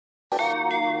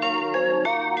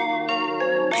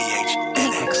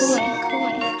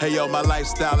Hey yo, my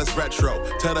lifestyle is retro.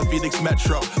 Tell the Phoenix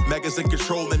Metro. Megas in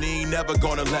control and he ain't never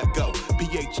gonna let go.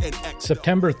 PHNX.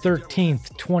 September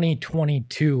 13th,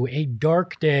 2022. A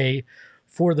dark day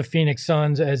for the Phoenix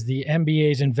Suns as the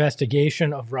NBA's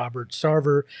investigation of Robert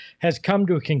Sarver has come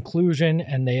to a conclusion,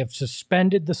 and they have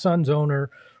suspended the Suns owner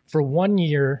for 1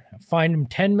 year, fined him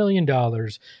 $10 million,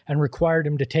 and required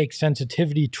him to take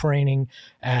sensitivity training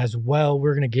as well.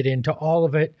 We're going to get into all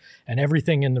of it and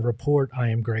everything in the report. I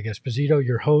am Greg Esposito,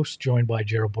 your host, joined by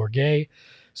Gerald Bourguet,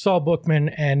 Saul Bookman,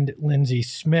 and Lindsey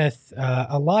Smith.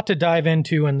 A lot to dive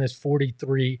into in this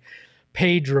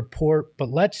 43-page report, but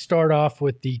let's start off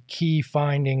with the key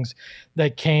findings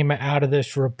that came out of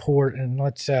this report, and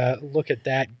let's look at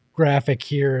that graphic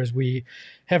here as we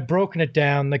have broken it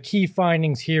down. The key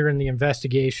findings here in the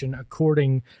investigation,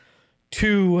 according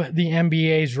to the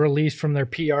NBA's release from their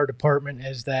PR department,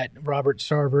 is that Robert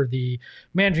Sarver, the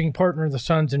managing partner of the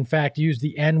Suns, in fact, used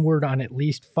the N-word on at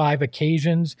least 5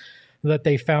 occasions that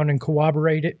they found and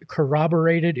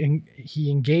corroborated. And he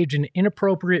engaged in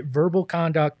inappropriate verbal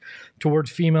conduct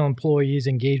towards female employees,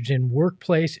 engaged in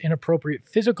workplace inappropriate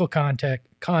physical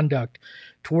conduct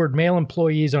toward male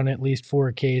employees on at least 4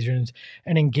 occasions,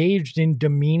 and engaged in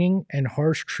demeaning and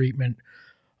harsh treatment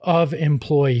of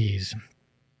employees.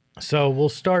 So we'll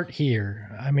start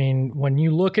here. I mean, when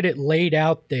you look at it laid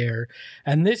out there,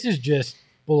 and this is just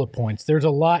bullet points, there's a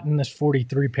lot in this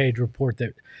 43-page report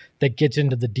that gets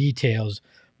into the details,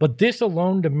 but this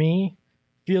alone to me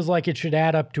feels like it should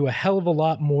add up to a hell of a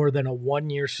lot more than a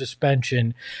 1-year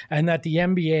suspension, and that the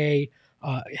NBA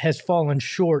has fallen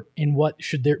short in what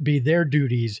should be their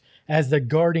duties as the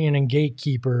guardian and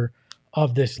gatekeeper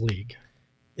of this league.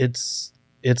 It's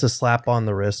a slap on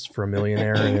the wrist for a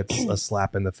millionaire, and it's a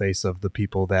slap in the face of the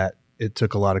people that it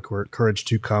took a lot of courage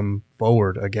to come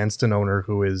forward against an owner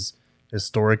who is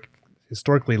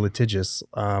historically litigious.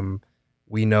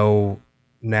 We know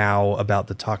now about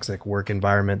the toxic work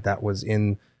environment that was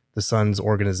in the Suns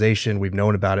organization. We've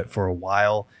known about it for a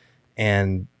while,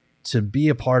 and to be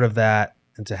a part of that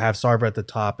and to have Sarver at the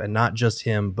top, and not just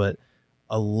him, but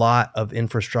a lot of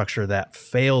infrastructure that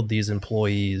failed these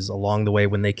employees along the way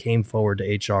when they came forward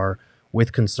to HR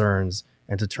with concerns,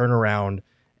 and to turn around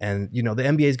and, the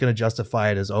NBA is going to justify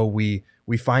it as, we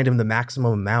fined him the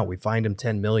maximum amount. We fined him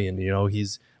 $10 million.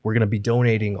 We're going to be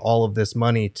donating all of this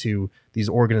money to these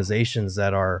organizations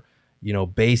that are,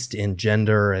 based in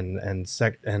gender and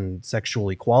sexual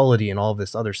equality and all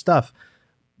this other stuff.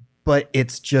 But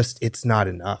it's not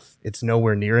enough. It's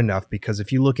nowhere near enough, because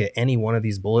if you look at any one of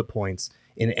these bullet points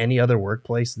in any other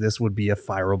workplace, this would be a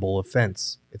fireable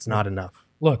offense. It's not enough.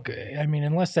 Look, I mean,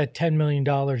 unless that $10 million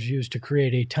used to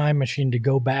create a time machine to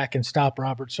go back and stop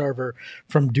Robert Sarver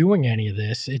from doing any of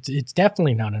this, it's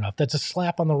definitely not enough. That's a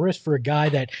slap on the wrist for a guy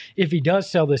that, if he does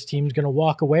sell this team, is going to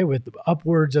walk away with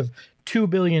upwards of $2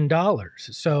 billion.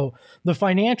 So the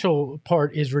financial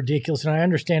part is ridiculous, and I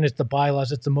understand it's the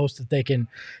bylaws. It's the most that they can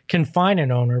fine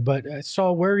an owner. But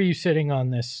Saul, where are you sitting on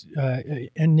this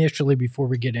initially before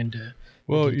we get into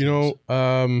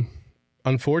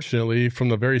unfortunately, from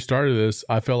the very start of this,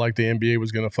 I felt like the NBA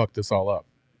was going to fuck this all up.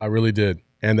 I really did.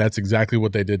 And that's exactly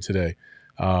what they did today.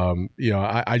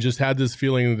 I just had this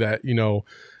feeling that, the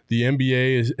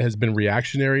NBA has been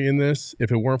reactionary in this.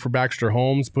 If it weren't for Baxter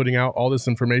Holmes putting out all this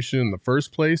information in the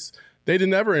first place, they'd have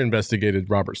never investigated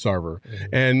Robert Sarver. Mm-hmm.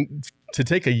 And to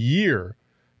take a year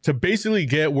to basically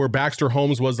get where Baxter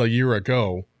Holmes was a year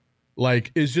ago,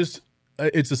 is just...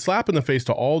 it's a slap in the face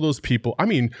to all those people. I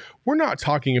mean, we're not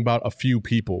talking about a few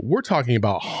people. We're talking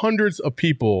about hundreds of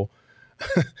people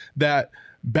that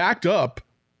backed up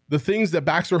the things that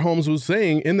Baxter Holmes was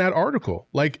saying in that article.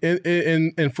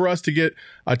 And for us to get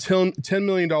a $10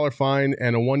 million fine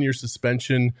and a 1-year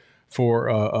suspension for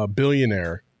a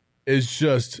billionaire is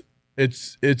just,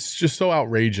 it's just so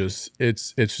outrageous.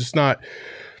 It's just not.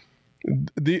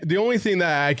 The only thing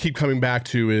that I keep coming back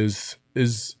to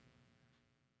is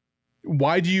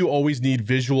why do you always need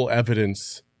visual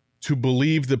evidence to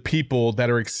believe the people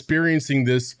that are experiencing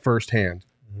this firsthand?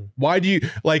 Mm-hmm. Why do you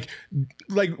like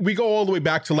we go all the way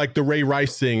back to the Ray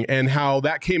Rice thing and how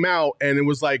that came out and it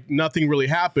was nothing really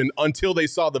happened until they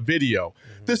saw the video.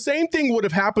 Mm-hmm. The same thing would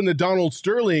have happened to Donald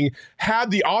Sterling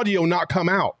had the audio not come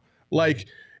out.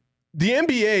 The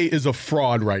NBA is a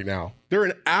fraud right now. They're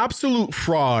an absolute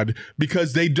fraud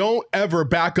because they don't ever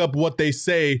back up what they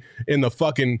say in the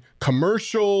fucking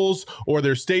commercials or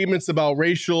their statements about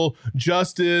racial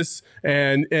justice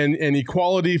and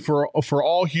equality for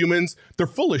all humans. They're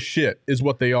full of shit is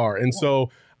what they are. And so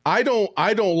I don't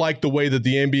like the way that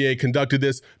the NBA conducted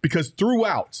this, because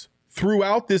throughout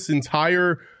this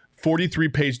entire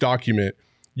 43-page document,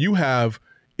 you have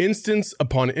instance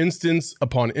upon instance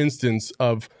upon instance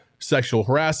of sexual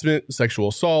harassment, sexual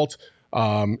assault,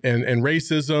 and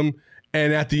racism.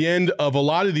 And at the end of a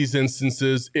lot of these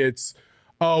instances, it's,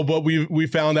 oh, but we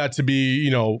found that to be,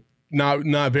 you know,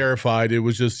 not verified. It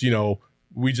was just, you know,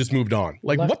 we just moved on.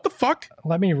 Like, what the fuck?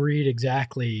 Let me read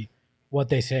exactly what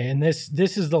they say. And this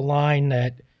is the line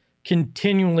that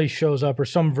continually shows up, or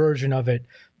some version of it,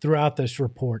 throughout this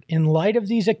report. In light of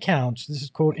these accounts, this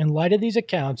is quote, in light of these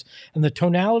accounts and the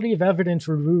tonality of evidence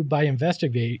reviewed by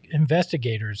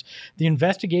investigators, the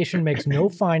investigation makes no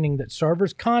finding that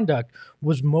Sarver's conduct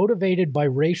was motivated by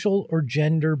racial or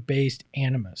gender-based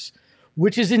animus,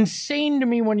 which is insane to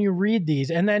me when you read these.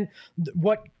 And then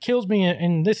what kills me,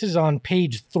 and this is on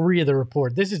page 3 of the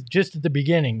report, this is just at the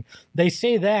beginning, they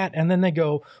say that, and then they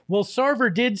go, well,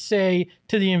 Sarver did say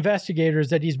to the investigators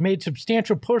that he's made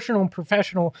substantial personal and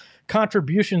professional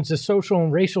contributions to social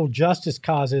and racial justice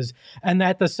causes, and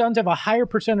that the Suns have a higher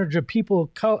percentage of people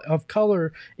of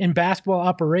color in basketball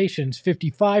operations,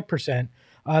 55%,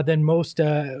 than most,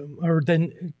 or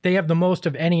than they have the most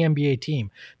of any NBA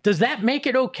team. Does that make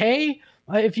it okay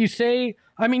if you say,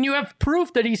 I mean, you have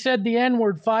proof that he said the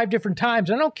N-word 5 different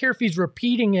times. I don't care if he's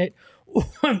repeating it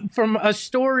from a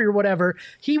story or whatever.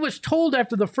 He was told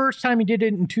after the first time he did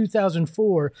it in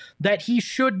 2004 that he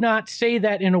should not say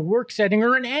that in a work setting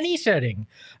or in any setting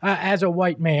as a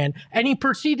white man. And he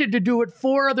proceeded to do it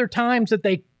 4 other times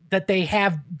that they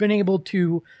have been able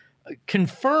to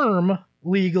confirm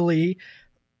legally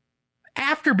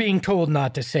after being told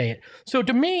not to say it. So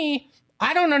to me,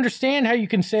 I don't understand how you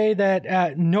can say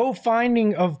that no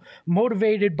finding of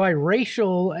motivated by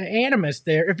racial animus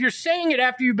there. If you're saying it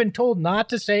after you've been told not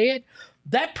to say it,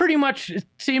 that pretty much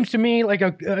seems to me like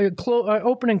a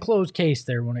open and closed case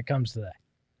there when it comes to that.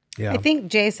 Yeah. I think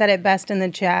Jay said it best in the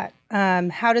chat.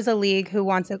 How does a league who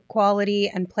wants equality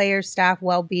and player staff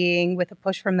well-being with a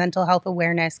push for mental health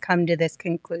awareness come to this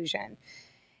conclusion?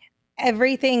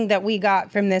 Everything that we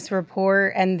got from this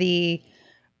report and the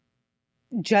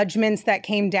judgments that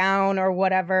came down or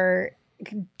whatever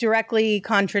directly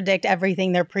contradict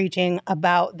everything they're preaching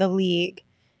about the league,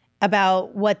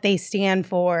 about what they stand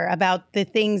for, about the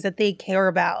things that they care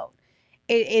about.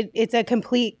 It's a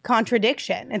complete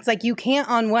contradiction. It's like you can't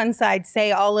on one side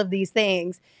say all of these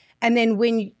things, and then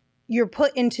when you're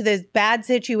put into this bad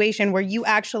situation where you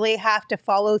actually have to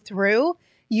follow through,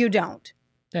 you don't.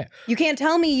 Yeah. You can't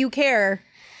tell me you care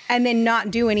and then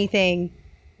not do anything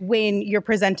when you're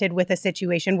presented with a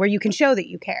situation where you can show that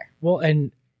you care. Well,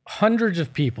 and hundreds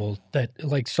of people that,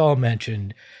 like Saul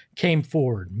mentioned, came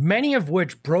forward, many of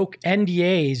which broke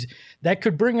NDAs that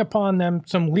could bring upon them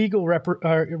some legal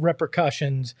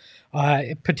repercussions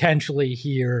potentially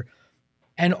here.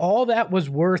 And all that was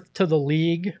worth to the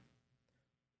league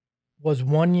was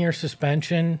 1 year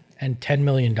suspension and $10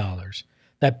 million.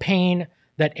 That pain,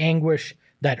 that anguish,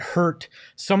 that hurt,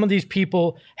 some of these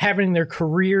people having their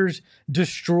careers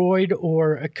destroyed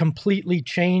or completely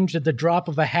changed at the drop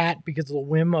of a hat because of the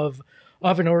whim of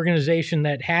an organization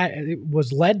that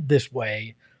was led this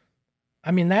way. I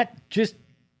mean, that just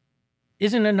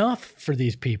isn't enough for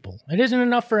these people. It isn't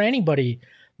enough for anybody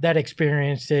that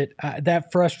experienced it.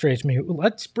 That frustrates me.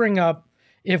 Let's bring up,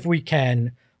 if we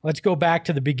can, let's go back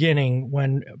to the beginning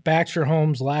when Baxter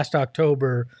Holmes last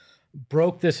October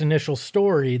broke this initial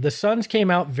story. The Suns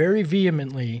came out very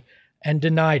vehemently and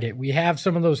denied it. We have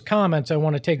some of those comments. I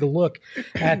want to take a look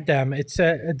at them. It's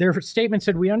their statement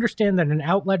said, "We understand that an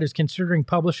outlet is considering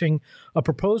publishing a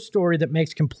proposed story that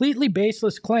makes completely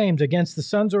baseless claims against the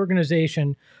Suns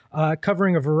organization,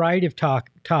 covering a variety of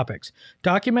topics.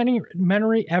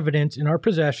 Documentary evidence in our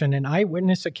possession and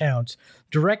eyewitness accounts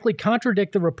directly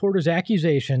contradict the reporter's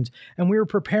accusations, and we are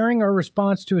preparing our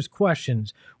response to his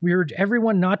questions. We urge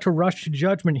everyone not to rush to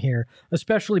judgment here,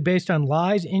 especially based on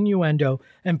lies, innuendo,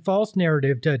 and false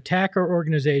narrative to attack our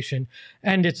organization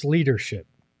and its leadership."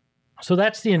 So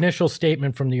that's the initial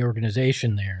statement from the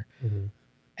organization there. Mm-hmm.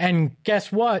 And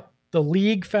guess what? The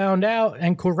league found out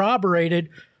and corroborated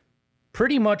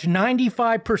pretty much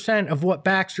 95% of what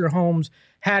Baxter Holmes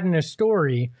had in his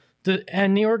story.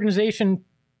 And the organization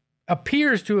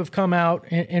appears to have come out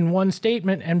in one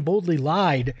statement and boldly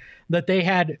lied that they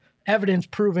had evidence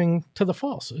proving to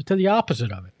the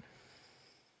opposite of it.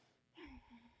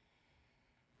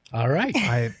 All right.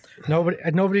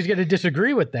 Nobody's going to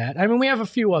disagree with that. I mean, we have a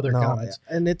few other comments.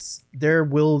 And there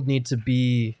will need to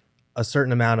be a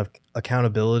certain amount of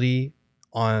accountability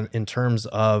in terms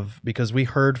of, because we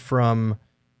heard from,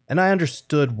 and I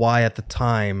understood why at the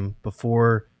time,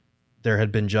 before there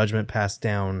had been judgment passed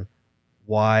down,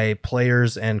 why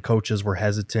players and coaches were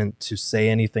hesitant to say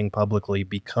anything publicly,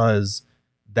 because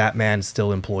that man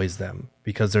still employs them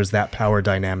because there's that power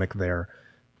dynamic there.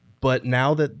 But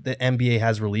now that the NBA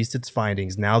has released its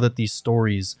findings, now that these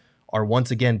stories are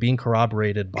once again being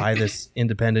corroborated by this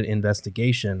independent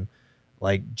investigation,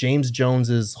 like James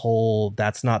Jones's whole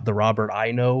 "that's not the Robert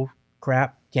I know"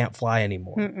 crap can't fly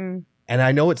anymore. Mm-mm. And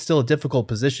I know it's still a difficult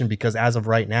position because as of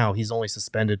right now, he's only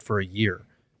suspended for a year.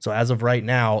 So as of right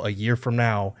now, a year from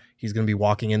now, he's going to be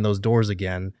walking in those doors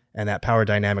again, and that power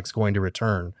dynamic's going to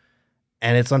return.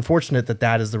 And it's unfortunate that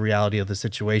that is the reality of the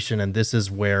situation. And this is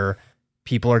where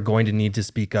people are going to need to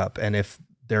speak up. And if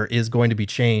there is going to be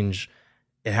change,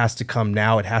 it has to come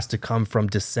now. It has to come from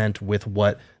dissent with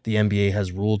what the NBA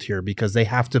has ruled here, because they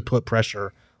have to put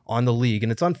pressure on the league.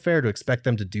 And it's unfair to expect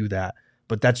them to do that.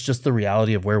 But that's just the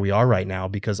reality of where we are right now,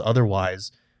 because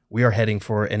otherwise we are heading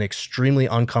for an extremely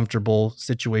uncomfortable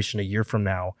situation a year from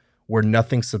now, where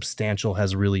nothing substantial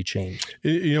has really changed.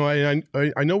 You know,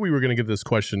 I know we were going to get this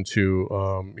question to,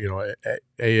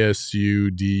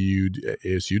 ASU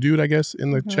dude, I guess,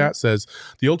 in the chat says,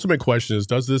 the ultimate question is,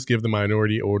 does this give the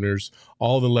minority owners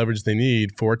all the leverage they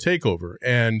need for a takeover?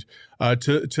 And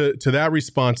to that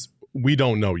response, we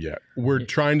don't know yet. We're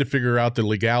trying to figure out the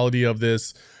legality of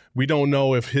this. We don't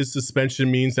know if his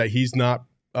suspension means that he's not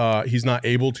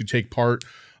able to take part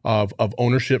of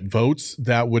ownership votes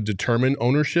that would determine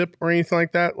ownership or anything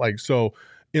like that. Like, so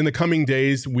in the coming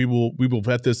days, we will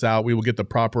vet this out. We will get the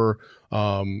proper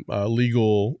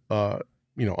legal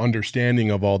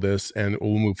understanding of all this, and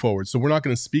we'll move forward. So we're not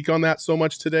going to speak on that so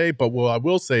much today, but what I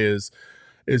will say is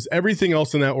everything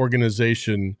else in that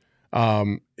organization,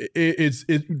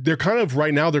 they're kind of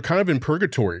right now, they're kind of in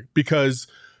purgatory, because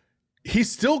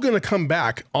he's still going to come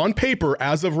back on paper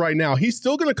as of right now. He's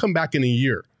still going to come back in a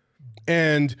year.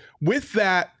 And with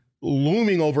that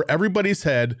looming over everybody's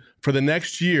head for the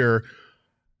next year,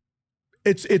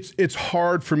 it's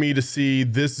hard for me to see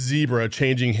this zebra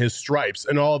changing his stripes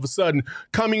and all of a sudden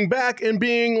coming back and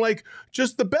being like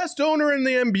just the best owner in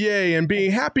the NBA and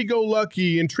being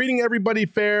happy-go-lucky and treating everybody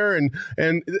fair.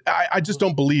 And I just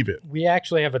don't believe it. We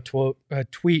actually have a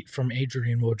tweet from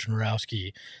Adrian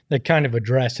Wojnarowski that kind of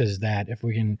addresses that, if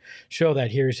we can show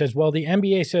that here. He says, well, the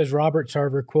NBA says Robert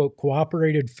Sarver, quote,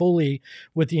 cooperated fully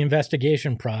with the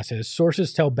investigation process.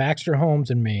 Sources tell Baxter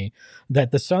Holmes and me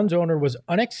that the Suns owner was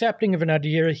unaccepting of an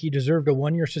idea he deserved a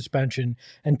 1-year suspension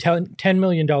and $10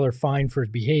 million fine for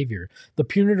his behavior. The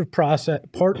punitive process,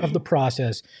 part of the process,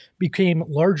 became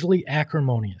largely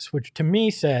acrimonious, which to me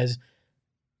says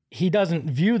he doesn't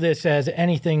view this as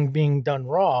anything being done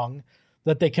wrong,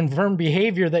 that they confirm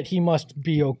behavior that he must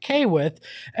be okay with.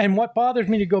 And what bothers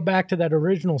me, to go back to that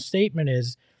original statement,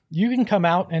 is you can come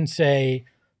out and say,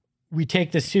 we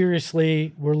take this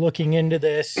seriously, we're looking into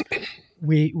this,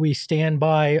 we stand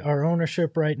by our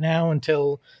ownership right now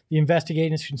until the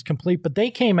investigation is complete. But they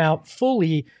came out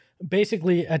fully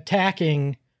basically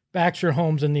attacking Baxter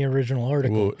Holmes in the original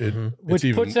article, which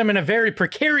puts them in a very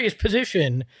precarious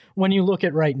position when you look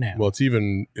at right now. Well, it's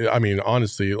even, I mean,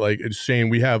 honestly, like Shane,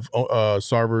 we have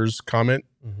Sarver's comment.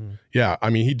 Mm-hmm. Yeah, I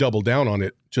mean, he doubled down on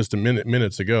it just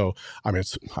minutes ago. I mean,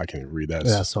 I can't even read that.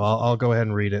 Yeah, so I'll go ahead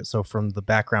and read it. So from the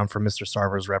background from Mr.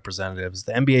 Sarver's representatives,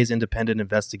 the NBA's independent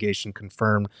investigation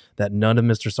confirmed that none of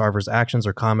Mr. Sarver's actions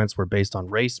or comments were based on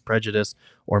race, prejudice,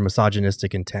 or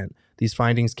misogynistic intent. These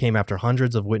findings came after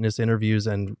hundreds of witness interviews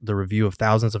and the review of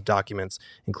thousands of documents,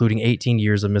 including 18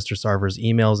 years of Mr. Sarver's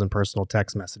emails and personal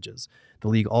text messages. The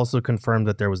league also confirmed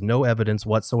that there was no evidence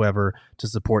whatsoever to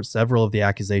support several of the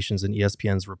accusations in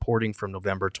ESPN's reporting from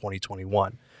November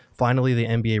 2021. Finally, the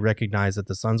NBA recognized that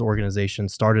the Suns organization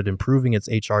started improving its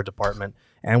HR department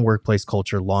and workplace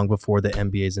culture long before the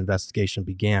NBA's investigation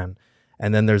began.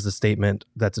 And then there's a statement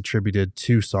that's attributed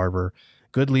to Sarver.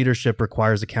 Good leadership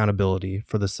requires accountability.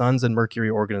 For the Suns and Mercury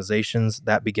organizations,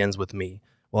 that begins with me.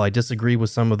 While I disagree with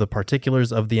some of the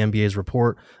particulars of the NBA's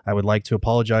report, I would like to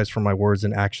apologize for my words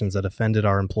and actions that offended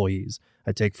our employees.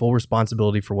 I take full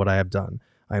responsibility for what I have done.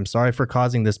 I am sorry for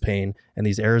causing this pain, and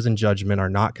these errors in judgment are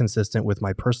not consistent with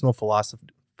my personal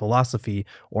philosophy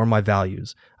or my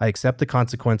values. I accept the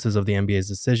consequences of the NBA's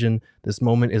decision. This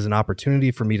moment is an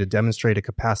opportunity for me to demonstrate a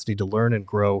capacity to learn and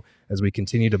grow as we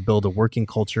continue to build a working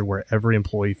culture where every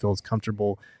employee feels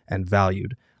comfortable and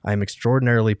valued. I am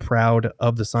extraordinarily proud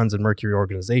of the Suns and Mercury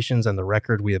organizations and the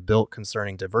record we have built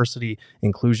concerning diversity,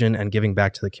 inclusion, and giving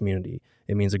back to the community.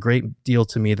 It means a great deal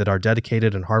to me that our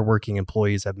dedicated and hardworking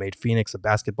employees have made Phoenix a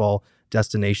basketball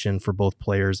destination for both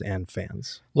players and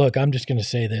fans. Look, I'm just going to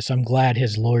say this. I'm glad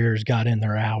his lawyers got in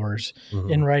their hours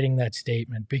in writing that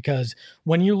statement, because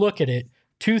when you look at it,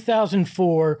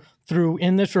 2004 through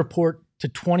in this report to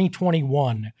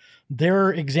 2021, there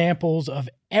are examples of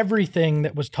everything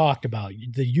that was talked about,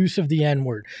 the use of the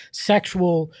N-word,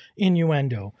 sexual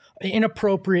innuendo,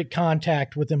 inappropriate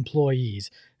contact with employees.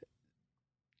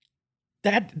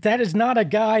 That is not a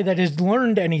guy that has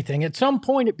learned anything. At some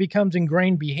point, it becomes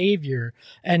ingrained behavior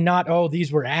and not, oh,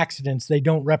 these were accidents. They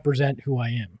don't represent who I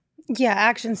am. Yeah,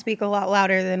 actions speak a lot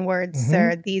louder than words,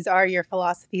 sir. These are your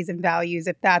philosophies and values.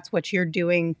 If that's what you're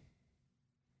doing,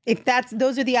 if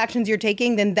those are the actions you're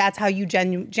taking, then that's how you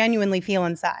genuinely feel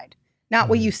inside, not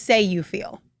what you say you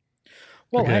feel.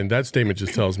 Well, again, that statement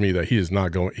just tells me that he's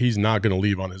not going to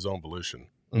leave on his own volition.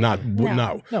 Not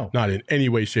in any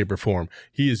way, shape, or form.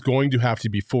 He is going to have to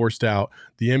be forced out.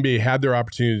 The NBA had their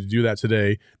opportunity to do that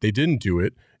today. They didn't do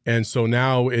it. And so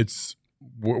now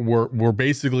we're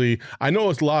basically, I know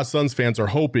a lot of Suns fans are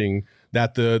hoping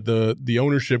that the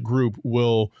ownership group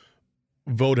will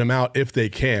vote him out if they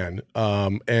can.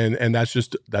 And that's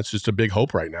just a big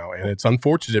hope right now. And it's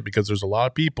unfortunate because there's a lot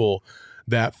of people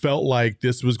that felt like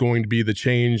this was going to be the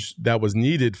change that was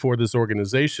needed for this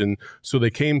organization. So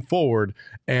they came forward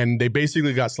and they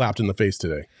basically got slapped in the face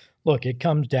today. Look, it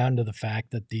comes down to the fact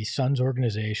that the Suns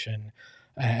organization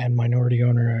and minority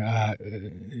owner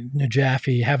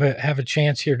Najafi have a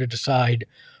chance here to decide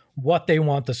what they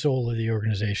want the soul of the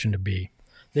organization to be.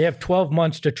 They have 12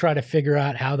 months to try to figure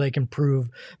out how they can prove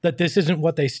that this isn't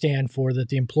what they stand for, that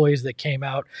the employees that came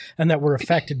out and that were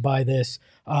affected by this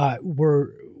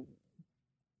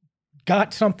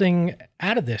got something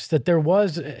out of this, that there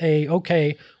was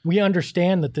okay, we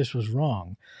understand that this was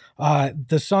wrong.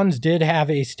 The Suns did have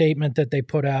a statement that they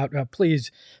put out.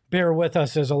 Please bear with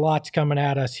us as a lot's coming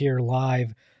at us here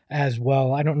live as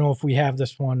well. I don't know if we have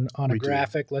this one on a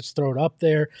graphic. Let's throw it up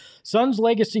there. Suns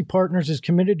Legacy Partners is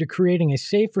committed to creating a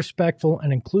safe, respectful,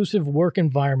 and inclusive work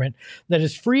environment that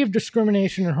is free of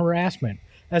discrimination and harassment.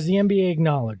 As the NBA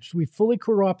acknowledged, we fully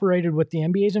cooperated with the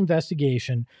NBA's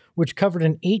investigation, which covered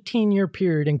an 18-year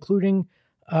period, including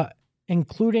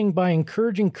by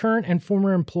encouraging current and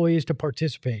former employees to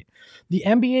participate. The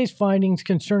NBA's findings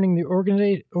concerning the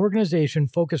organization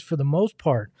focus for the most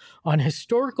part on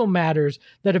historical matters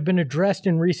that have been addressed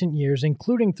in recent years,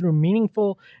 including through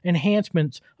meaningful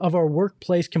enhancements of our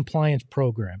workplace compliance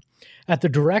program. At the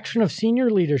direction of senior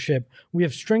leadership, we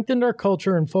have strengthened our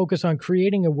culture and focus on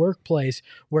creating a workplace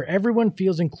where everyone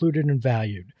feels included and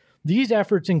valued. These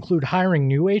efforts include hiring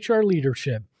new HR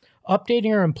leadership,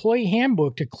 updating our employee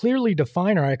handbook to clearly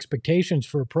define our expectations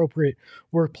for appropriate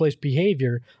workplace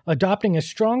behavior, adopting a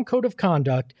strong code of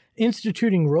conduct,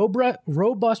 instituting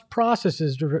robust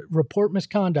processes to report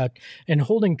misconduct, and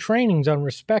holding trainings on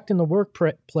respect in the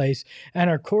workplace and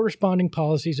our corresponding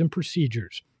policies and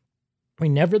procedures. We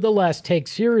nevertheless take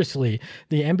seriously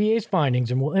the NBA's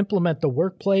findings and will implement the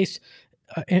workplace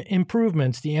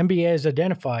improvements the NBA has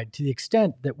identified to the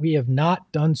extent that we have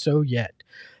not done so yet.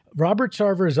 Robert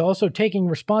Sarver is also taking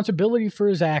responsibility for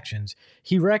his actions.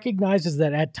 He recognizes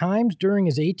that at times during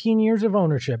his 18 years of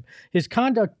ownership, his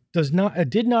conduct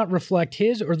did not reflect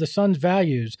his or the Suns'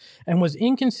 values and was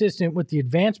inconsistent with the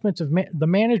advancements of the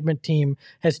management team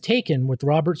has taken with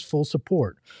Robert's full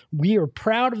support. We are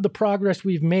proud of the progress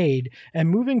we've made, and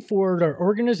moving forward, our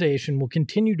organization will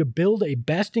continue to build a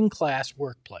best-in-class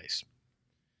workplace.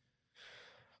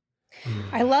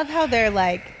 I love how they're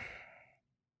like,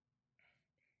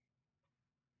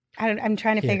 I'm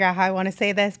trying to figure out how I want to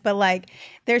say this, but like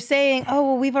they're saying, oh,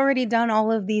 well, we've already done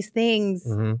all of these things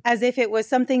as if it was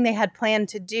something they had planned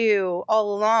to do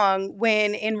all along,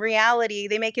 when in reality,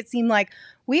 they make it seem like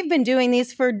we've been doing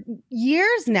these for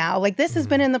years now. Like this has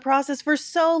been in the process for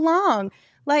so long.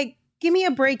 Like, give me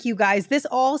a break, you guys. This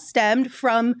all stemmed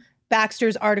from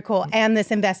Baxter's article and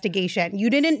this investigation. You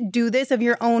didn't do this of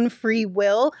your own free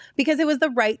will because it was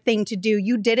the right thing to do.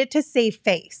 You did it to save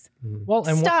face. Well,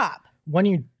 and stop. When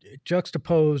you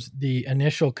juxtapose the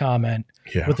initial comment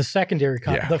with the secondary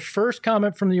comment, the first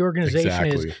comment from the organization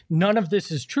is none of this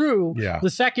is true. The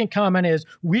second comment is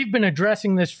we've been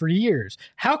addressing this for years.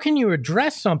 How can you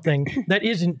address something that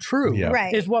isn't true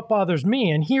is what bothers me.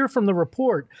 And here from the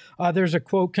report, there's a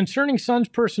quote, concerning Suns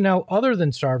personnel other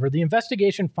than Sarver, the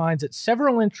investigation finds that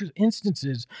several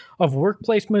instances of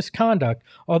workplace misconduct,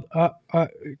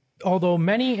 although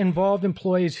many involved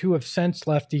employees who have since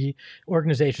left the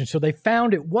organization. So they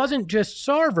found it wasn't just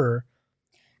Sarver.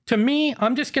 To me,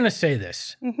 I'm just going to say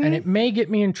this, and it may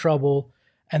get me in trouble,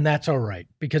 and that's all right,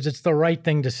 because it's the right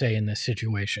thing to say in this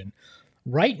situation.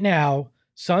 Right now,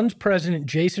 Suns president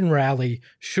Jason Rowley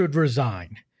should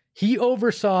resign. He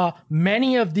oversaw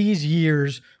many of these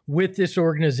years with this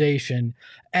organization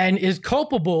and is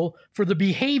culpable for the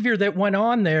behavior that went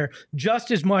on there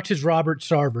just as much as Robert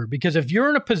Sarver. Because if you're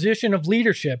in a position of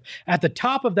leadership at the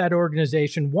top of that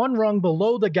organization, one rung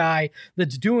below the guy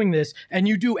that's doing this, and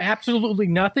you do absolutely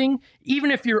nothing, even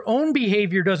if your own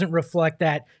behavior doesn't reflect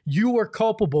that, you are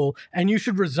culpable and you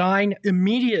should resign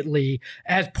immediately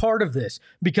as part of this,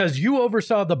 because you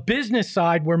oversaw the business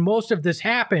side where most of this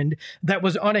happened that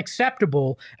was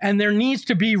unacceptable, and there needs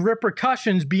to be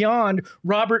repercussions beyond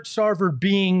Robert Sarver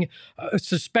being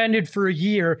suspended for a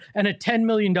year and a $10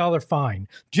 million fine.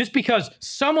 Just because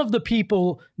some of the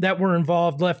people that were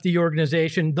involved left the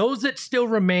organization, those that still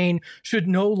remain should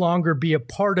no longer be a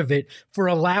part of it for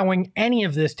allowing any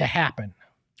of this to happen.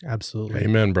 Absolutely.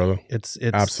 Amen, brother. It's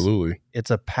absolutely.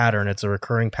 It's a pattern. It's a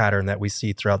recurring pattern that we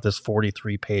see throughout this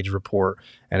 43-page report,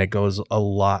 and it goes a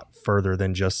lot further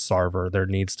than just Sarver. There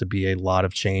needs to be a lot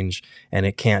of change, and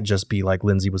it can't just be like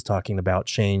Lindsay was talking about,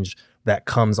 change that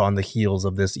comes on the heels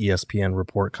of this ESPN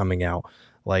report coming out.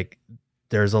 Like,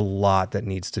 there's a lot that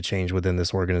needs to change within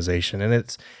this organization,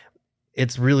 and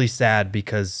it's really sad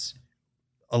because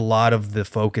a lot of the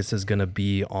focus is going to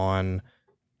be on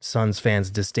Suns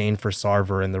fans' disdain for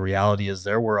Sarver, and the reality is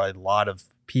there were a lot of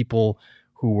people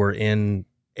who were in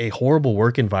a horrible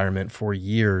work environment for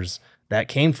years that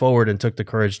came forward and took the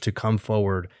courage to come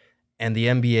forward, and the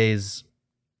NBA's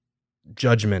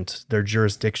judgment, their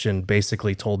jurisdiction,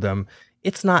 basically told them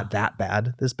it's not that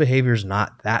bad. This behavior's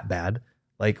not that bad.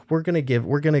 Like, we're gonna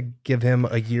give him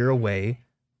a year away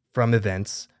from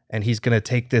events, and he's gonna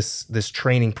take this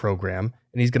training program,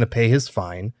 and he's gonna pay his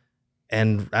fine.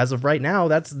 And as of right now,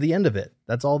 that's the end of it.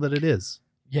 That's all that it is.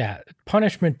 Yeah,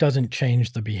 punishment doesn't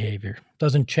change the behavior,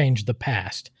 doesn't change the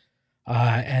past.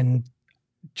 And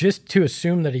just to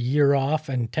assume that a year off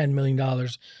and $10 million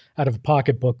out of a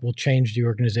pocketbook will change the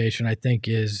organization, I think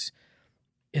is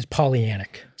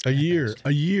Pollyannic. A year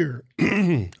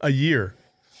a year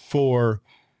for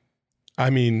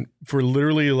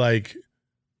literally like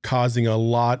causing a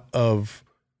lot of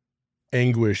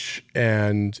anguish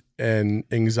and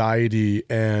anxiety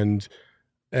and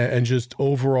just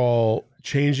overall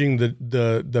changing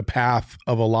the path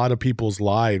of a lot of people's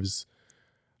lives.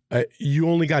 You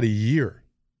only got a year.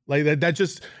 Like that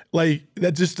just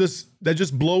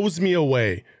blows me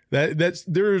away.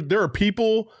 There are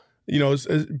people,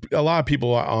 a lot of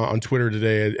people on Twitter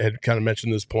today had kind of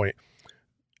mentioned this point.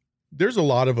 There's a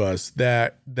lot of us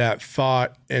that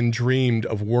thought and dreamed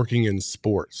of working in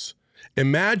sports.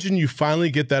 Imagine you finally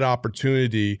get that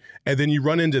opportunity, and then you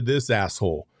run into this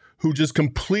asshole who just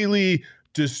completely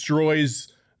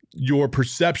destroys your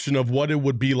perception of what it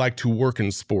would be like to work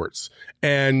in sports,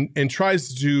 and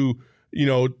tries to,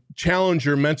 challenge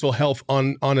your mental health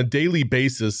on a daily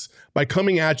basis by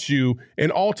coming at you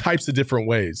in all types of different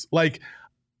ways. Like,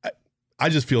 I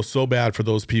just feel so bad for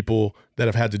those people that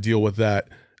have had to deal with that.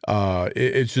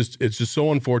 It's just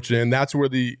so unfortunate, and that's where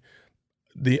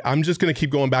I'm just going to keep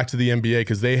going back to the NBA,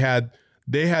 because they had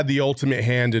the ultimate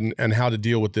hand in how to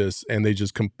deal with this, and they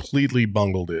just completely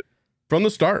bungled it from the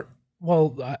start.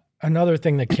 Well, another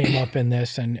thing that came up in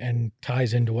this and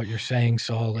ties into what you're saying,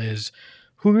 Saul, is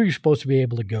who are you supposed to be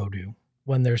able to go to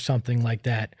when there's something like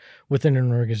that within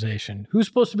an organization? Who's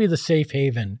supposed to be the safe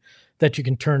haven that you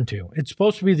can turn to? It's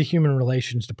supposed to be the human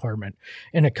relations department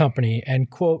in a company. And,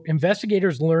 quote,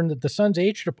 investigators learned that the Suns'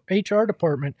 HR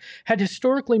department had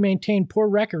historically maintained poor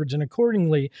records, and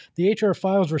accordingly, the HR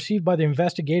files received by the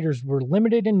investigators were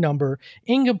limited in number,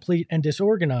 incomplete, and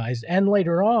disorganized. And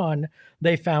later on,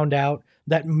 they found out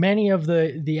that many of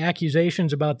the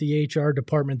accusations about the HR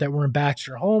department that were in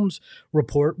Baxter Holmes'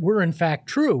 report were in fact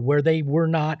true, where they were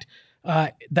not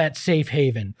that safe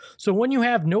haven. So when you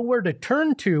have nowhere to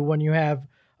turn to, when you have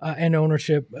an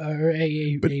ownership or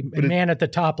a man at the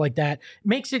top like that,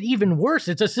 makes it even worse.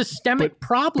 It's a systemic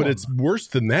problem. But it's worse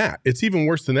than that. It's even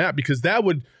worse than that, because that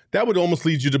would almost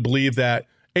lead you to believe that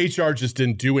HR just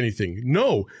didn't do anything.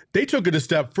 No, they took it a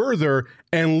step further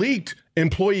and leaked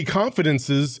employee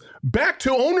confidences back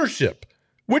to ownership,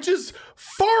 which is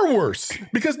far worse,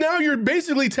 because now you're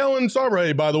basically telling Sarver,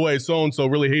 hey, by the way, so-and-so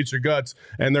really hates your guts,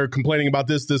 and they're complaining about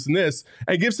this, and this,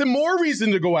 and gives him more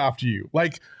reason to go after you.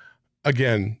 Like,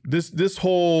 again, this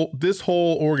whole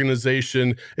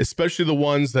organization, especially the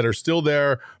ones that are still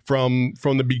there from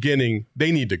the beginning,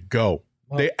 they need to go.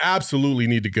 Well, they absolutely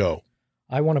need to go.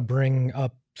 I want to bring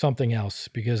up something else,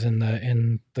 because in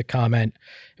the comment,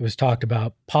 it was talked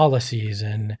about policies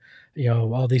and,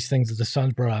 all these things that the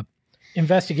Suns brought up.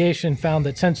 Investigation found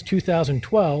that since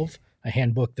 2012, a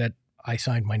handbook that I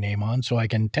signed my name on, so I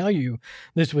can tell you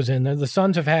this was in there. The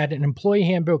Suns have had an employee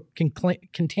handbook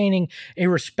containing a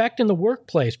respect in the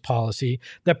workplace policy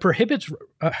that prohibits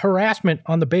harassment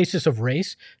on the basis of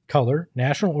race, color,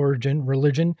 national origin,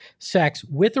 religion, sex,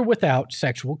 with or without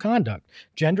sexual conduct,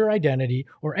 gender identity,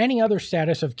 or any other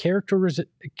status of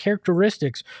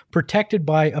characteristics protected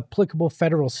by applicable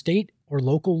federal, state, or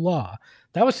local law.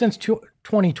 That was since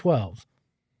 2012.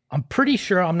 I'm pretty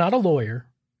sure, I'm not a lawyer,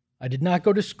 I did not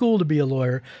go to school to be a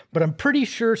lawyer, but I'm pretty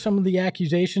sure some of the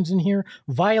accusations in here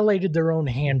violated their own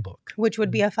handbook. Which would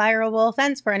be a fireable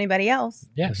offense for anybody else.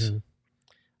 Yes.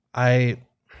 Mm-hmm.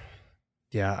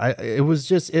 It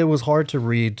was hard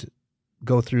to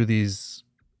go through the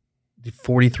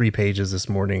 43 pages this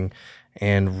morning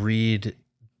and read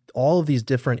all of these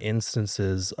different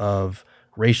instances of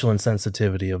racial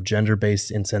insensitivity, of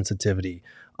gender-based insensitivity,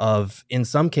 of, in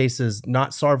some cases,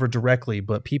 not Sarver directly,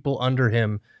 but people under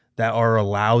him that are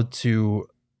allowed to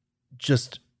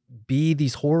just be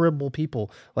these horrible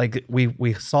people. Like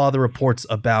we saw the reports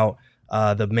about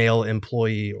the male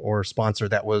employee or sponsor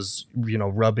that was,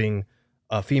 rubbing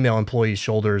a female employee's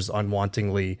shoulders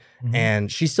unwantingly. Mm-hmm.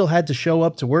 And she still had to show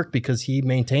up to work because he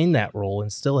maintained that role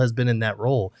and still has been in that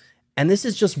role. And this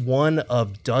is just one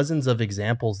of dozens of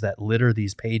examples that litter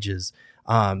these pages.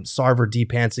 Sarver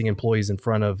de-pantsing employees in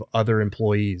front of other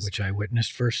employees, which I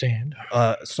witnessed firsthand.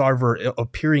 Sarver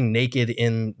appearing naked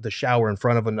in the shower in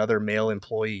front of another male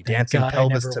employee, dancing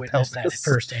pelvis to pelvis. That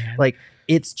firsthand. Like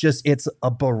it's a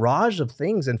barrage of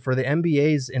things. And for the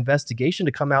NBA's investigation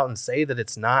to come out and say that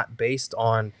it's not based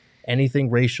on anything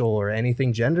racial or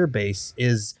anything gender based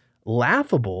is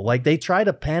laughable. Like they try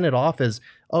to pan it off as,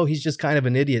 oh, he's just kind of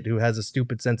an idiot who has a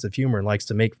stupid sense of humor and likes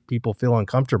to make people feel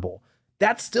uncomfortable.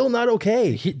 That's still not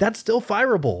okay. That's still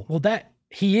fireable. Well,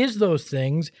 he is those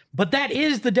things, but that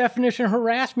is the definition of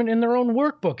harassment in their own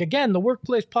workbook. Again, the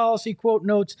workplace policy quote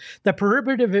notes that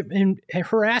prohibitive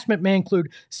harassment may include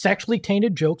sexually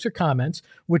tainted jokes or comments,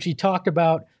 which he talked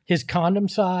about his condom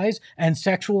size and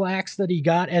sexual acts that he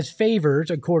got as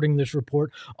favors, according to this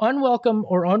report, unwelcome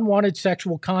or unwanted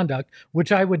sexual conduct,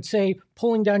 which I would say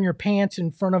pulling down your pants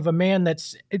in front of a man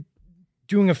that's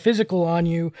doing a physical on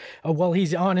you while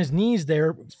he's on his knees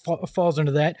there falls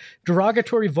into that.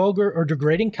 Derogatory, vulgar, or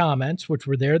degrading comments, which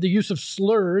were there. The use of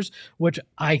slurs, which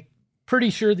I pretty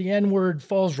sure the N-word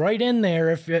falls right in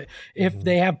there if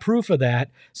they have proof of that.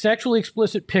 Sexually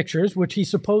explicit pictures, which he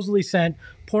supposedly sent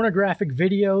pornographic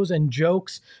videos and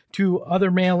jokes to other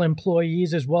male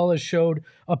employees, as well as showed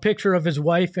a picture of his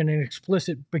wife in an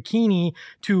explicit bikini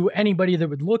to anybody that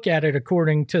would look at it,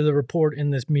 according to the report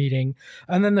in this meeting.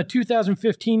 And then the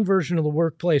 2015 version of the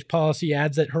workplace policy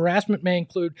adds that harassment may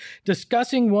include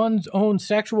discussing one's own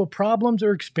sexual problems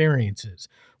or experiences,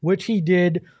 which he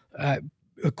did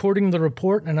according to the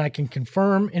report, and I can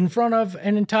confirm, in front of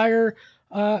an entire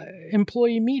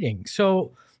employee meeting.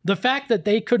 So the fact that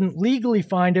they couldn't legally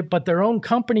find it, but their own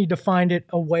company defined it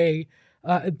a way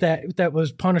that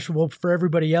was punishable for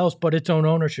everybody else, but its own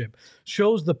ownership,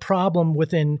 shows the problem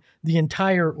within the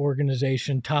entire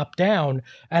organization, top down,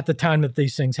 at the time that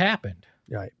these things happened.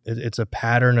 Right. It's a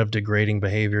pattern of degrading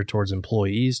behavior towards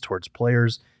employees, towards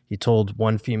players. He asked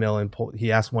one female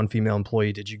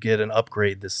employee, "Did you get an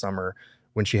upgrade this summer?"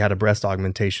 when she had a breast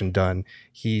augmentation done.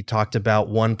 He talked about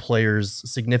one player's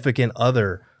significant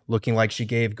other looking like she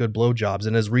gave good blowjobs.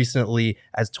 And as recently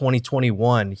as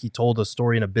 2021, he told a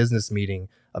story in a business meeting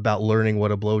about learning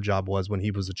what a blowjob was when he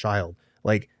was a child.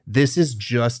 Like, this is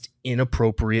just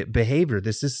inappropriate behavior.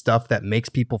 This is stuff that makes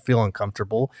people feel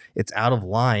uncomfortable. It's out of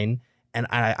line. And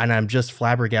I'm just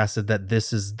flabbergasted that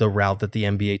this is the route that the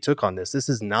NBA took on this. This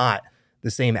is not the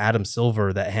same Adam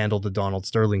Silver that handled the Donald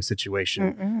Sterling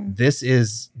situation. Mm-mm. This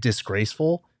is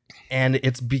disgraceful. And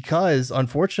it's because,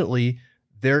 unfortunately,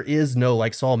 there is no,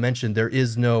 like Saul mentioned, there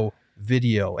is no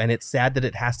video. And it's sad that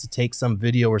it has to take some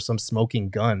video or some smoking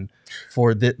gun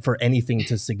for anything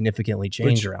to signitigantly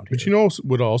change around here. But you know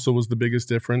what also was the biggest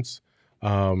difference?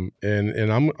 And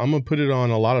I'm going to put it on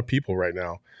a lot of people right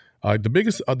now.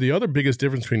 The other biggest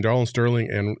difference between Donald Sterling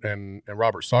and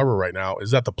Robert Sarver right now is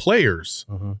that the players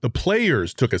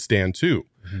took a stand too.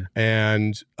 Mm-hmm.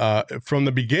 And from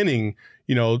the beginning,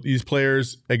 these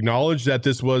players acknowledged that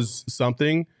this was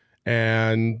something,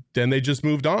 and then they just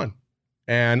moved on.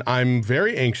 And I'm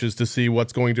very anxious to see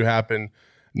what's going to happen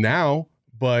now.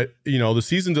 But, the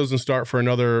season doesn't start for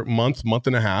another month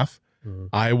and a half. Mm-hmm.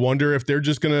 I wonder if they're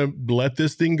just going to let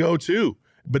this thing go too.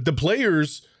 But the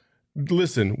players,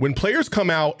 listen, when players come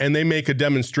out and they make a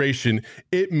demonstration,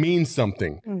 it means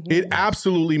something. Mm-hmm. It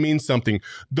absolutely means something.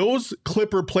 Those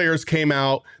Clipper players came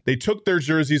out, they took their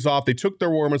jerseys off, they took their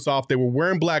warm-ups off, they were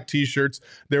wearing black t-shirts.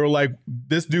 They were like,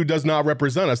 this dude does not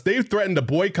represent us. They threatened to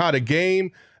boycott a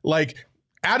game. Like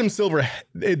Adam Silver,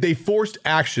 they forced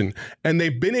action, and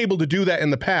they've been able to do that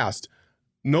in the past.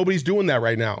 Nobody's doing that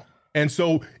right now. And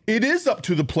so it is up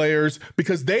to the players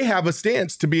because they have a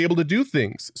stance to be able to do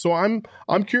things. So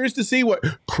I'm curious to see what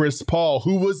Chris Paul,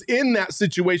 who was in that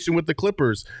situation with the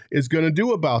Clippers, is going to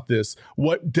do about this.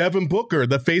 What Devin Booker,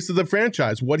 the face of the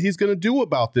franchise, what he's going to do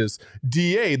about this.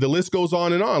 DA, the list goes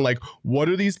on and on. Like, what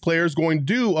are these players going to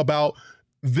do about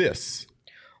this?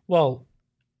 Well,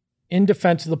 in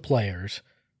defense of the players,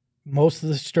 most of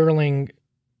the Sterling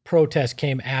protests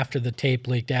came after the tape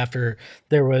leaked, after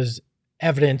there was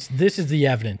evidence. This is the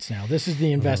evidence now. This is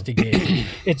the investigation.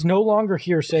 It's no longer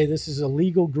hearsay. This is a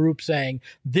legal group saying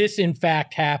this in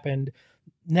fact happened.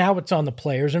 Now it's on the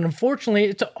players. And unfortunately,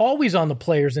 it's always on the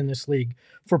players in this league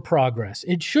for progress.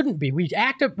 It shouldn't be. We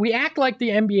act like the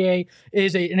NBA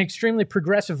is an extremely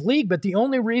progressive league, but the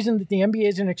only reason that the NBA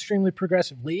is an extremely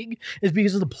progressive league is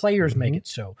because of the players make it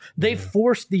so. They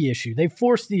forced the issue. They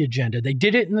forced the agenda. They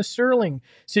did it in the Sterling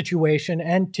situation.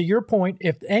 And to your point,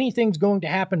 if anything's going to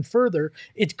happen further,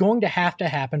 it's going to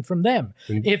happen from them.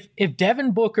 If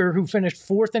Devin Booker, who finished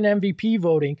 4th in MVP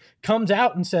voting, comes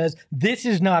out and says, this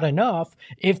is not enough,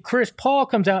 if Chris Paul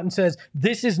comes out and says,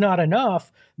 this is not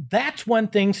enough, that's when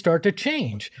things start to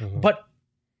change. But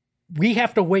we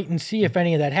have to wait and see if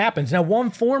any of that happens. Now, one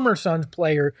former Suns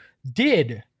player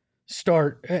did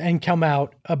start and come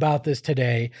out about this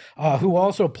today, who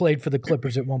also played for the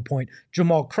Clippers at one point.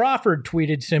 Jamal Crawford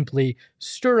tweeted simply,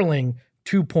 Sterling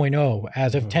 2.0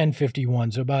 as of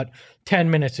 10:51, so about 10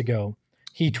 minutes ago,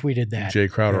 he tweeted that. Jay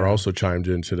Crowder also chimed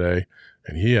in today,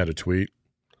 and he had a tweet.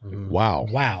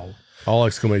 Wow. All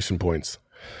exclamation points.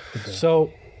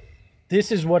 So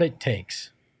this is what it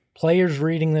takes. Players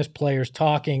reading this, players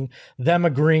talking, them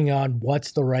agreeing on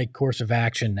what's the right course of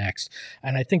action next.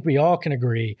 And I think we all can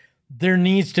agree there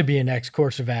needs to be a next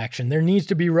course of action. There needs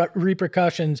to be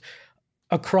repercussions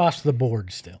across the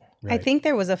board still. Right. I think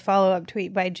there was a follow-up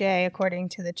tweet by Jay, according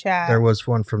to the chat. There was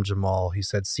one from Jamal. He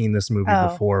said, seen this movie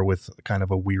before, with kind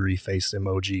of a weary face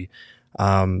emoji.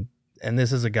 And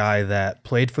this is a guy that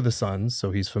played for the Suns,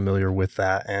 so he's familiar with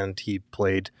that. And he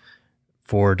played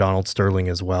for Donald Sterling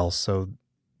as well. So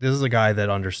this is a guy that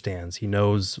understands. He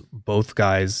knows both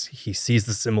guys. He sees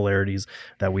the similarities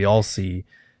that we all see.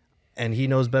 And he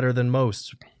knows better than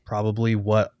most probably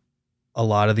what a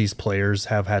lot of these players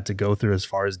have had to go through as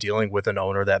far as dealing with an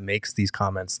owner that makes these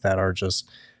comments that are just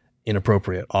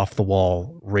inappropriate, off the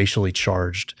wall, racially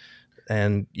charged.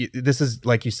 And this is,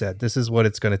 like you said, this is what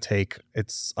it's going to take.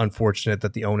 It's unfortunate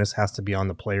that the onus has to be on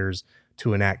the players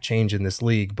to enact change in this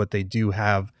league, but they do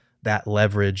have that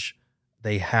leverage.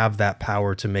 They have that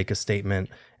power to make a statement.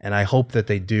 And I hope that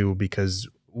they do, because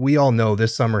we all know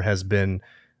this summer has been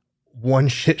one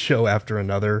shit show after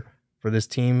another for this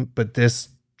team, but this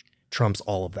trumps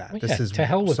all of that. This is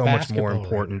so much more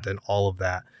important than all of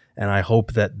that. And I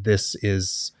hope that this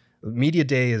is, media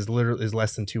day is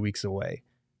less than 2 weeks away.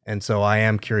 And so I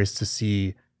am curious to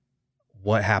see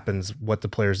what happens, what the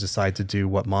players decide to do,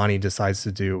 what Monty decides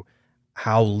to do,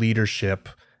 how leadership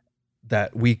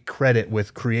that we credit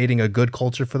with creating a good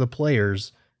culture for the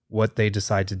players, what they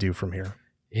decide to do from here.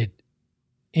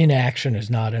 Inaction is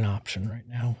not an option right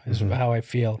now, is how I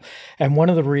feel. And one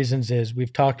of the reasons is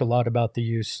we've talked a lot about the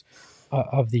use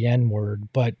of the N-word,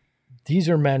 but these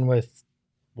are men with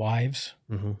wives,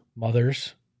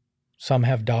 mothers, some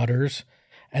have daughters,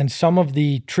 and some of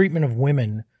the treatment of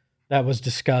women that was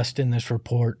discussed in this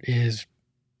report is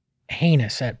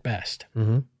heinous at best.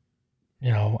 You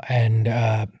know,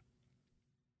 and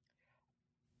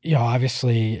you know,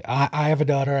 obviously, I have a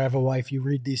daughter, I have a wife. You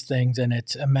read these things, and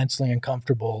it's immensely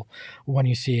uncomfortable when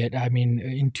you see it. I mean,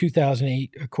 in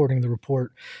 2008, according to the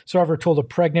report, Sarver told a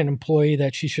pregnant employee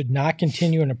that she should not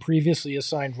continue in a previously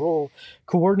assigned role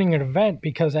coordinating an event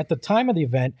because at the time of the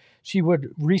event, she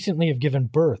would recently have given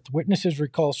birth. Witnesses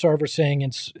recall Sarver saying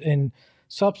in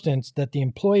substance that the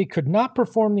employee could not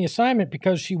perform the assignment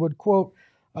because she would, quote,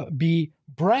 be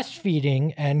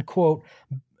breastfeeding and, quote,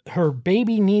 her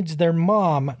baby needs their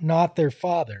mom, not their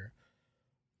father,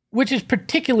 which is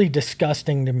particularly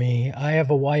disgusting to me. I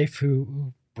have a wife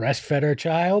who breastfed her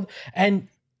child and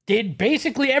did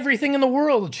basically everything in the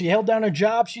world. She held down a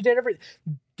job. She did everything.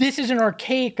 This is an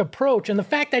archaic approach. And the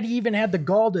fact that he even had the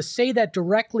gall to say that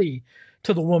directly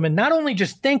to the woman. Not only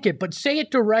just think it, but say it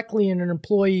directly in an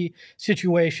employee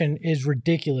situation is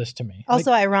ridiculous to me.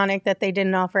 Also ironic that they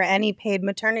didn't offer any paid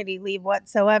maternity leave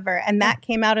whatsoever. And that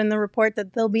came out in the report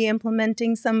that they'll be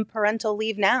implementing some parental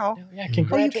leave now. Yeah, Well,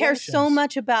 congratulations. you care so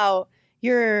much about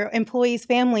your employees'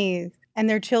 families and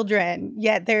their children,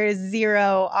 yet there is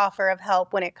zero offer of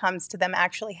help when it comes to them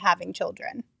actually having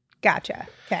children. Gotcha.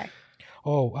 Okay.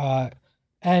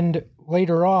 And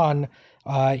later on,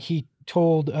 he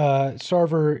told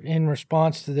Sarver in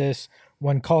response to this,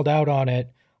 when called out on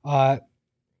it,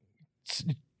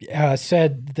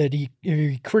 said that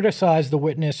he criticized the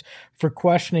witness for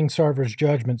questioning Sarver's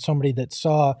judgment, somebody that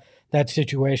saw that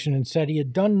situation, and said he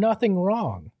had done nothing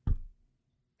wrong.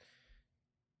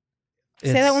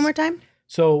 Say that one more time.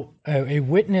 So a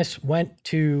witness went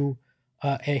to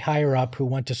a higher up who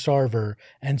went to Sarver,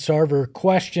 and Sarver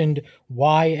questioned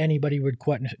why anybody would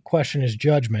question his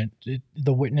judgment.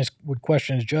 The witness would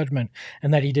question his judgment,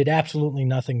 and that he did absolutely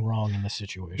nothing wrong in the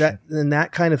situation.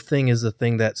 That kind of thing is the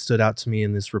thing that stood out to me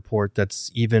in this report.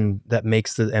 That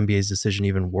makes the NBA's decision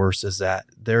even worse. Is that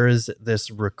there is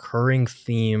this recurring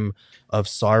theme of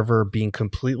Sarver being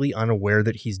completely unaware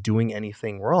that he's doing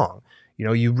anything wrong. You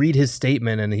know, you read his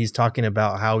statement and he's talking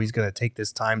about how he's going to take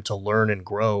this time to learn and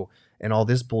grow and all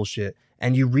this bullshit.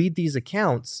 And you read these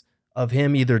accounts of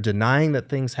him either denying that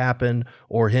things happened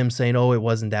or him saying, oh, it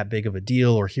wasn't that big of a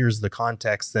deal, or here's the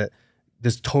context that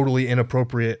this totally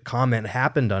inappropriate comment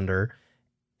happened under.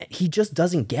 He just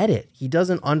doesn't get it. He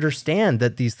doesn't understand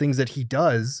that these things that he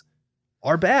does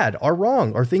are bad, are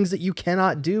wrong, are things that you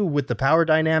cannot do with the power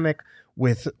dynamic,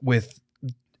 with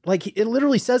like it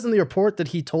literally says in the report that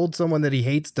he told someone that he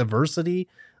hates diversity.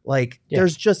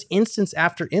 There's just instance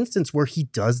after instance where he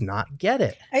does not get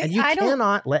it. And you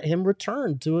cannot let him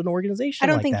return to an organization.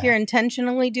 I don't think you're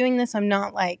intentionally doing this. I'm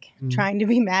not trying to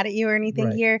be mad at you or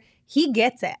anything here. He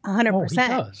gets it 100%. Oh, he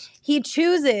does. He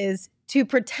chooses to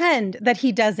pretend that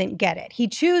he doesn't get it. He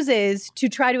chooses to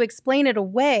try to explain it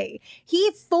away.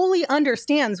 He fully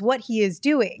understands what he is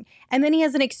doing. And then he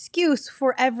has an excuse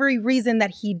for every reason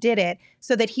that he did it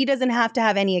so that he doesn't have to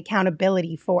have any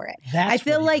accountability for it. I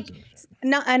feel like,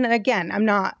 and again, I'm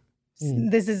not,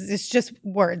 it's just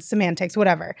words, semantics,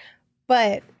 whatever.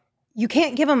 But you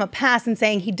can't give him a pass in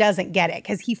saying he doesn't get it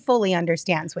because he fully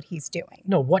understands what he's doing.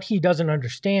 No, what he doesn't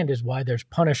understand is why there's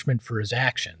punishment for his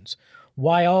actions.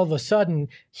 Why all of a sudden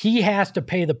he has to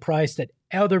pay the price that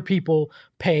other people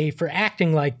pay for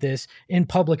acting like this in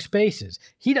public spaces.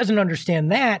 He doesn't understand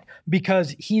that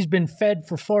because he's been fed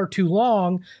for far too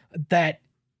long that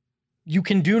you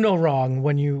can do no wrong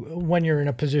when you're in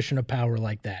a position of power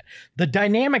like that. The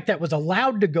dynamic that was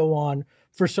allowed to go on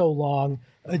for so long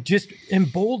just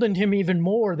emboldened him even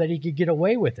more that he could get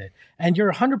away with it. And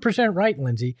you're 100% right,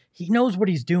 Lindsay. He knows what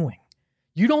he's doing.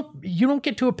 You don't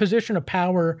get to a position of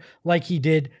power like he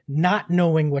did, not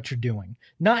knowing what you're doing,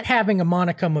 not having a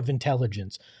monicum of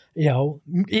intelligence. You know,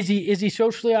 is he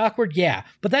socially awkward? Yeah,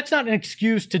 but that's not an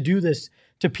excuse to do this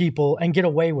to people and get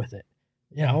away with it.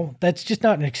 You know, that's just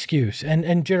not an excuse.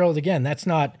 And Gerald, again, that's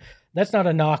not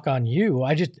a knock on you.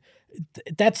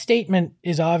 That statement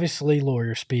is obviously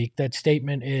lawyer speak. That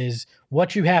statement is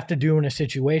what you have to do in a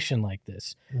situation like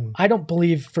this. I don't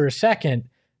believe for a second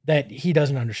that he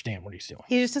doesn't understand what he's doing.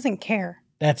 He just doesn't care.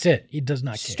 That's it. He does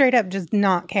not care. Straight up just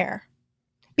not care.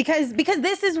 Because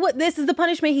this is the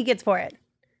punishment he gets for it.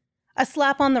 A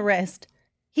slap on the wrist.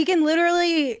 He can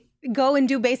literally go and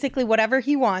do basically whatever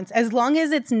he wants. As long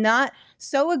as it's not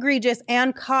so egregious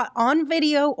and caught on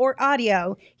video or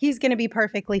audio, he's going to be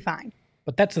perfectly fine.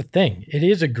 But that's the thing. It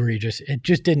is egregious. It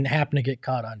just didn't happen to get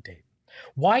caught on tape.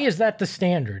 Why is that the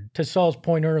standard, to Saul's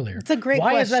point earlier? It's a great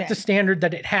question. Why is that the standard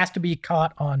that it has to be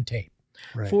caught on tape?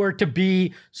 Right. For it to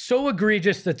be so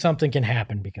egregious that something can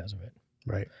happen because of it?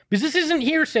 Right. Because this isn't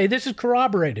hearsay. This is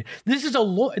corroborated. This is a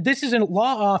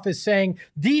law office saying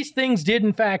these things did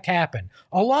in fact happen.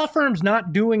 A law firm's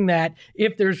not doing that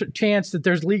if there's a chance that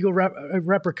there's legal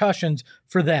repercussions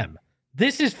for them.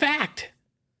 This is fact.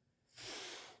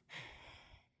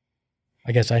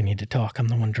 I guess I need to talk. I'm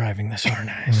the one driving this, aren't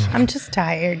I? So. I'm just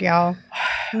tired, y'all.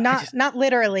 Not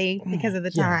literally because of the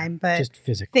time, but just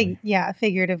physically.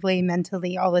 Figuratively,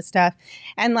 mentally, all this stuff.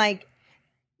 And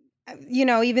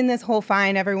even this whole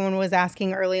fine, everyone was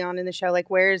asking early on in the show,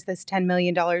 where is this $10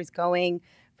 million going?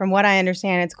 From what I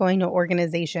understand, it's going to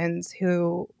organizations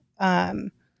who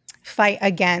fight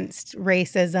against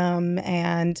racism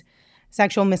and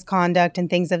sexual misconduct and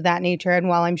things of that nature. And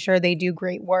while I'm sure they do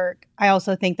great work, I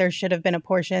also think there should have been a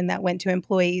portion that went to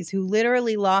employees who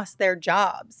literally lost their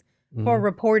jobs for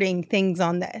reporting things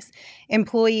on this.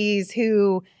 Employees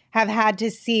who have had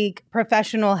to seek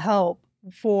professional help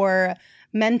for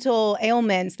mental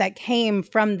ailments that came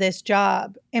from this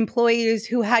job, employees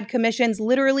who had commissions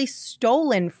literally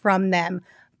stolen from them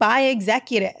by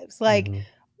executives. Like,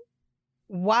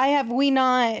 why have we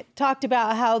not talked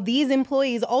about how these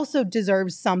employees also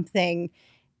deserve something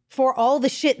for all the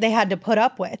shit they had to put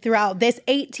up with throughout this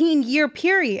 18-year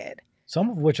period? Some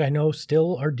of which I know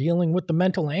still are dealing with the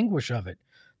mental anguish of it,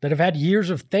 that have had years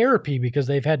of therapy because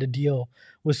they've had to deal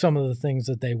with some of the things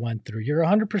that they went through. You're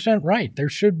 100% right. There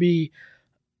should be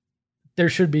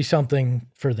something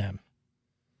for them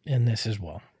in this as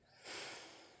well.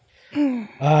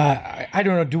 I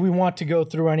don't know. Do we want to go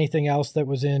through anything else that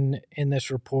was in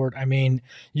this report? I mean,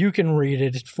 you can read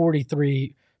it. It's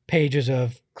 43 pages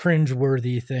of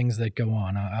cringeworthy things that go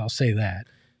on. I'll say that.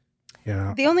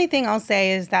 Yeah. The only thing I'll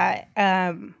say is that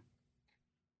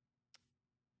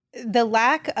the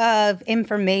lack of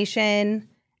information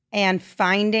and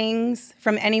findings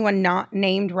from anyone not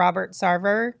named Robert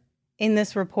Sarver in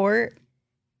this report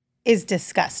is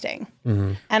disgusting.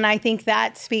 Mm-hmm. And I think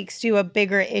that speaks to a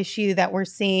bigger issue that we're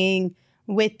seeing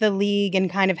with the league and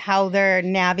kind of how they're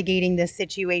navigating this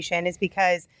situation, is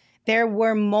because there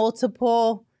were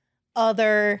multiple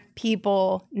other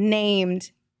people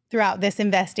named throughout this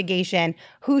investigation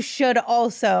who should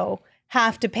also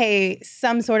have to pay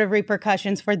some sort of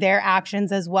repercussions for their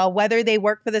actions as well, whether they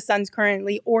work for the Suns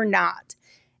currently or not.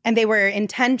 And they were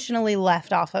intentionally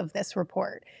left off of this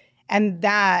report. And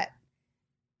that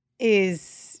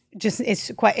is just,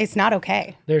 it's not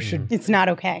okay. It's not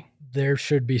okay. There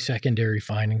should be secondary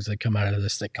findings that come out of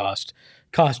this that cost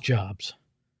jobs.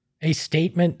 A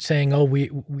statement saying, "Oh,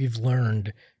 we've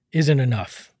learned," isn't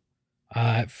enough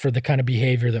for the kind of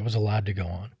behavior that was allowed to go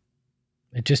on.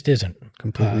 It just isn't.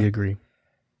 Completely agree.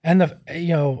 And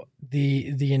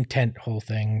the intent whole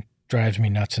thing drives me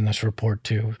nuts in this report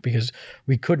too, because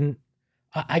we couldn't.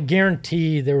 I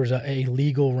guarantee there was a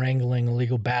legal wrangling, a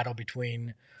legal battle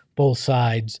between both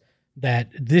sides. That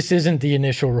this isn't the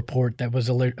initial report that was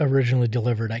originally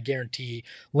delivered. I guarantee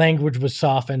language was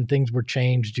softened, things were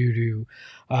changed due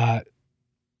to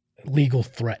legal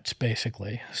threats,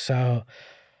 basically. So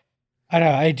I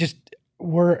don't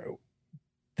know.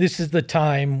 This is the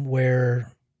time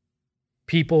where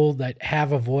people that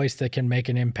have a voice that can make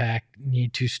an impact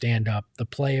need to stand up. The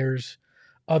players,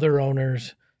 other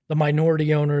owners, the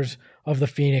minority owners of the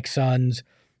Phoenix Suns,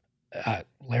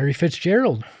 Larry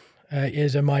Fitzgerald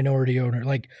is a minority owner.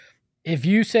 Like, if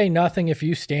you say nothing, if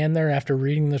you stand there after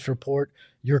reading this report,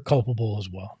 you're culpable as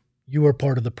well. You are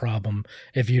part of the problem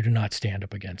if you do not stand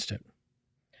up against it.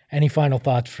 Any final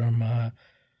thoughts from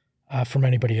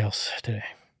anybody else today?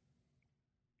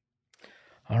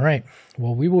 All right.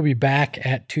 Well, we will be back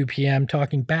at 2 p.m.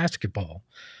 talking basketball.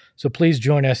 So please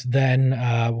join us then.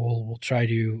 We'll try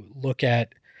to look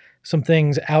at some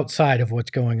things outside of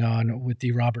what's going on with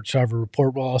the Robert Sarver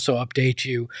report. We'll also update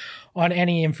you on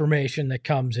any information that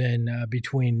comes in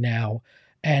between now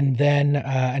and then.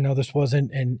 I know this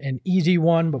wasn't an easy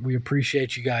one, but we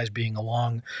appreciate you guys being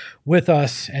along with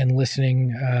us and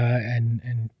listening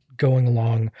and going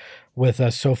along with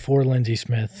us. So for Lindsey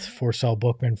Smith, for Saul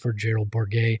Bookman, for Gerald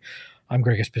Bourget, I'm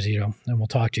Greg Esposito, and we'll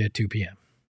talk to you at 2 p.m.